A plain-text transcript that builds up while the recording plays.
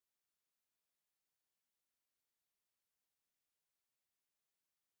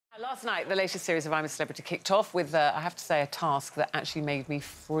Last night, the latest series of I'm a Celebrity kicked off with, I have to say, a task that actually made me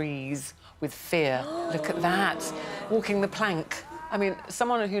freeze with fear. Look at that. Walking the plank. I mean,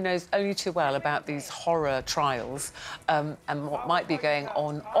 someone who knows only too well about these horror trials and what might be going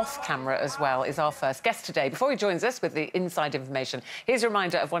on off-camera as well is our first guest today. Before he joins us with the inside information, here's a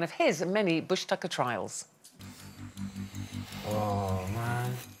reminder of one of his many bush tucker trials. Oh,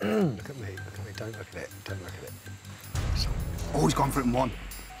 man. Look at me, look at me. Don't look at it, don't look at it. Oh, he's gone for it in one.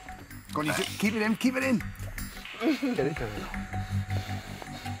 Go on, you keep it in, keep it in. Get it going.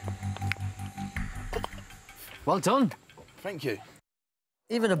 Well done. Thank you.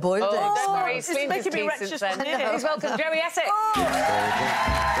 Even a boiled egg. Oh, It's he's making me since then. Please welcome Joey Essex.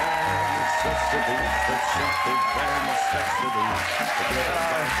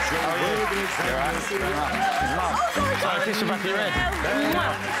 Kiss the back of your head. That made me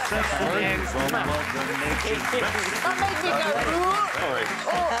go, Sorry.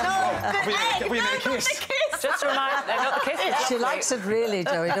 oh, no, We made a kiss. Just remind... No, not the kiss. She likes it really,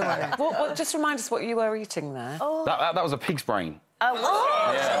 Joey, don't worry. Just remind us what you were eating there. Oh. That was a pig's brain. Oh,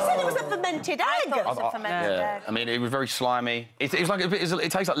 She said it was a fermented egg. I thought it was a fermented egg. I mean, it was very slimy. It was like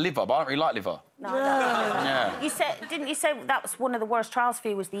it tastes like liver, but I don't really like liver. No. Yeah. You said, didn't you say that was one of the worst trials for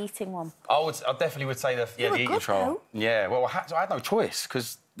you, was the eating one? I definitely would say the were eating good, trial. though. Yeah, well, I had no choice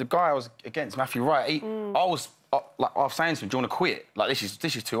because the guy I was against, Matthew Wright, I was saying to him, do you want to quit? Like,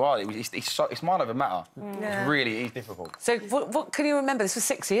 this is too hard. It's mind over matter. It's really difficult. So, what can you remember? This was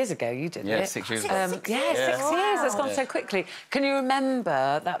 6 years ago you did it. Yeah, 6 years ago. Yeah, 6 years. That's gone so quickly. Can you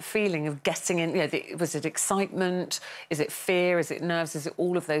remember that feeling of getting in? You know, was it excitement? Is it fear? Is it nerves? Is it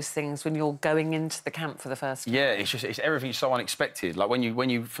all of those things when you're going into the camp for the first time? Yeah, it's everything so unexpected. Like when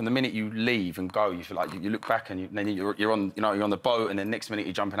you from the minute you leave and go, you feel like you look back and then you're on the boat, and then next minute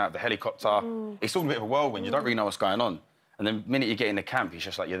you're jumping out of the helicopter. It's all a bit of a whirlwind. You don't really know what's going on. And then the minute you get in the camp, it's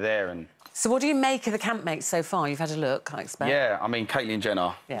just like you're there. And so, what do you make of the campmates so far? You've had a look, I expect. yeah, I mean, Caitlyn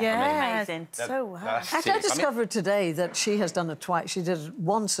Jenner. Yeah. Amazing. So well. That's Actually, I it. discovered today that she has done it twice. She did it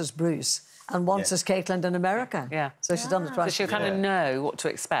once as Bruce and once as Caitlyn in America. Yeah. So she's done it So twice. she'll kind of know what to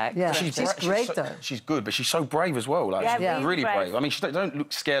expect. Yeah. She's great, so, though. She's good, but she's so brave as well. Like, Yeah, she's really brave. brave. I mean, she don't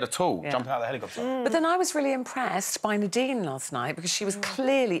look scared at all, jumping out of the helicopter. But then I was really impressed by Nadine last night because she was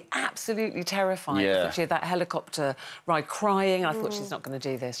clearly absolutely terrified. Yeah. She had that helicopter ride crying. I thought, she's not going to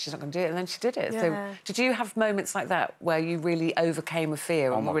do this, she's not going to do it. And then she did it. So did you have moments like that where you really overcame a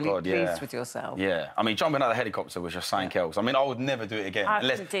fear and were really pleased with yourself? Yeah. I mean, jumping out of the helicopter was just something else. I mean, I would never do it again. I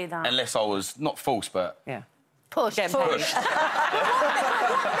couldn't do that. Unless I was, not forced, but... Yeah. Push. Pushed. What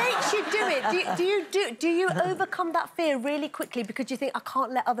makes you do it? Do you overcome that fear really quickly because you think I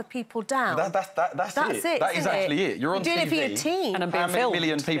can't let other people down? That's it. That is actually it. You're on doing TV. it for your team. And I'm being How many filmed.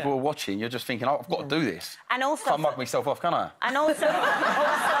 million people are watching? You're just thinking, oh, I've got to do this. And also... Can't mug myself off, can I? And also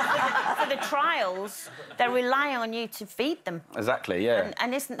for the trials, they rely on you to feed them. Exactly, yeah.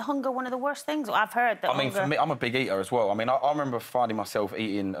 And isn't hunger one of the worst things? I've heard that I mean, for me, I'm a big eater as well. I mean, I remember finding myself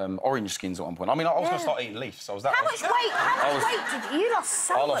eating orange skins at one point. I mean, I was going to start eating leaves. So I was that... How much weight did you lost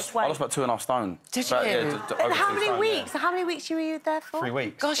so much weight? I lost about 2.5 stone. Did you? And how many weeks? How many weeks were you there for? 3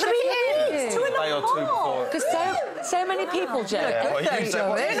 weeks. Gosh, 3 years. 2.5 Day or two before. because so many people, Joe.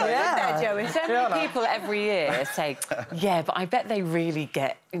 Joey. So many people every year say, yeah, but I bet they really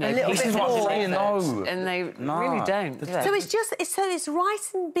get, you know, little pieces bit of more. effort. No. And they really don't, do they? So it's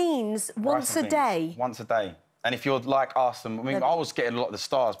rice and beans once a day. Once a day. And if you're like us, and I mean, I was getting a lot of the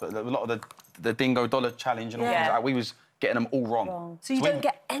stars, but a lot of the Dingo Dollar Challenge and all things like that, we was getting them all wrong. So you don't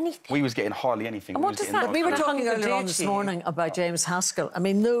get anything. We was getting hardly anything. And what does that... We were What talking hunger earlier do on to this you? morning about James Haskell. I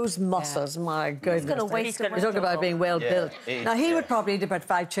mean, those muscles, my goodness. gonna waste You talk about being well built. Now, he would probably eat about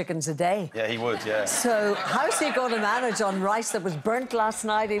 5 chickens a day. Yeah, he would, yeah. So how's he going to manage on rice that was burnt last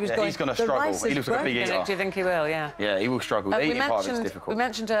night? He was going... He's going to struggle. He looks like a big eater. Do you think he will, yeah? Yeah, he will struggle. The eating part of it's difficult. We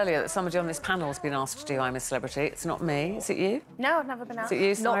mentioned earlier that somebody on this panel has been asked to do I'm a Celebrity. It's not me. Is it you? No, I've never been out. Is it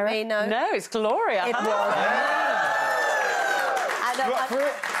you, Not Sarah? me, no. No, it's Gloria. It was.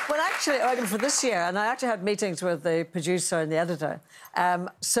 Well, actually, for this year, and I actually had meetings with the producer and the editor.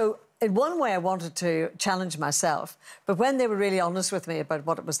 So, in one way, I wanted to challenge myself, but when they were really honest with me about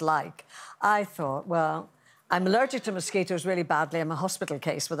what it was like, I thought, well, I'm allergic to mosquitoes really badly. I'm a hospital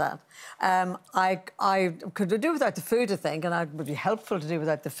case with that. I could do without the food, I think, and it would be helpful to do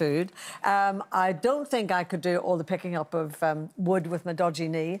without the food. I don't think I could do all the picking up of wood with my dodgy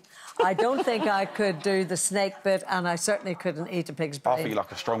knee. I don't think I could do the snake bit, and I certainly couldn't eat a pig's brain. I feel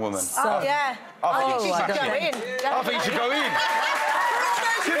like a strong woman. Oh, yeah. I think you should go in. I think you should go in.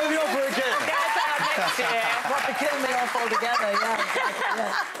 Give me the offer again. What to kill me off altogether, yeah. Exactly,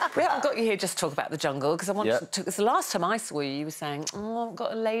 yeah. We haven't got you here just to talk about the jungle, because I want Yeah. to... Because the last time I saw you, you were saying, oh, I've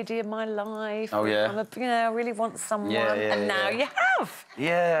got a lady in my life. Oh, yeah. You know, I really want someone. Yeah, yeah, and now yeah. you have.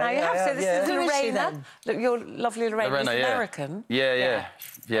 Yeah, Now you yeah, have. yeah, So this yeah. is Who is she, Lorena. then? Look, your lovely Lorena is yeah. American. Yeah.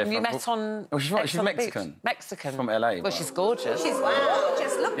 And you met on... Oh, she's Ex on the Mexican. Beach. Mexican. From LA. Well, but- she's gorgeous. She's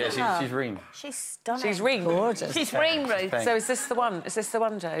gorgeous. Look Yeah, at her. she's ream. She's stunning. She's Reem. Gorgeous. She's Reem, Ruth. Thanks. So is this the one? Is this the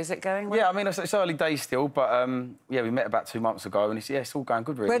one, Joe? Is it going well? Yeah, I mean, it's early days still, but yeah, we met about 2 months ago, and it's all going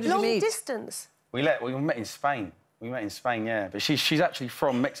good, really. Where did you Long meet? distance. We met in Spain. We met in Spain, yeah. But she's actually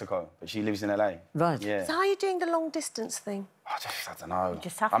from Mexico, but she lives in LA. Right. Yeah. So how are you doing the long distance thing? I don't know.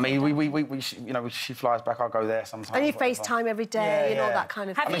 just have I to mean, do she flies back. I go there sometimes. And you whatever. FaceTime every day and all yeah. that kind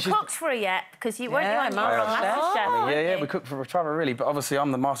of Have thing. you she's- cooked for her yet? Because you weren't Yeah, you on your MasterChef. MasterChef. Yeah, we cook for each other, really. But obviously,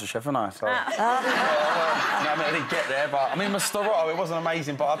 I'm the master chef, aren't I? So. I mean, I didn't get there, but I mean, my Storotto, it wasn't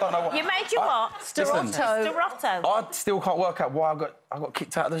amazing, but I don't know what. You made your what? Listen, Storotto. I still can't work out why I got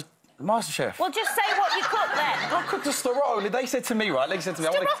kicked out of the MasterChef. Well, just say what you cooked then. I cooked a Storotto. They said to me, right? They said to me,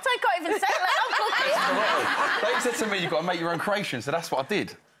 Storotto can't even say it. I'll cook it. They said to me, you've got to make your own creation. So that's what I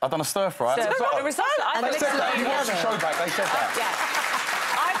did. I done a stir fry. So the result... They said that. You watch the show back. They said that. Yeah.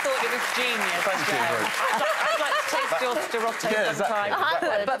 I thought it was genius. Thank you, Joe. Ruth. I'd like to taste your Storotto Yeah, sometime.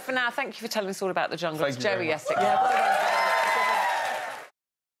 exactly. But for now, thank you for telling us all about the jungle. Thank It's you very Joey much. Essex.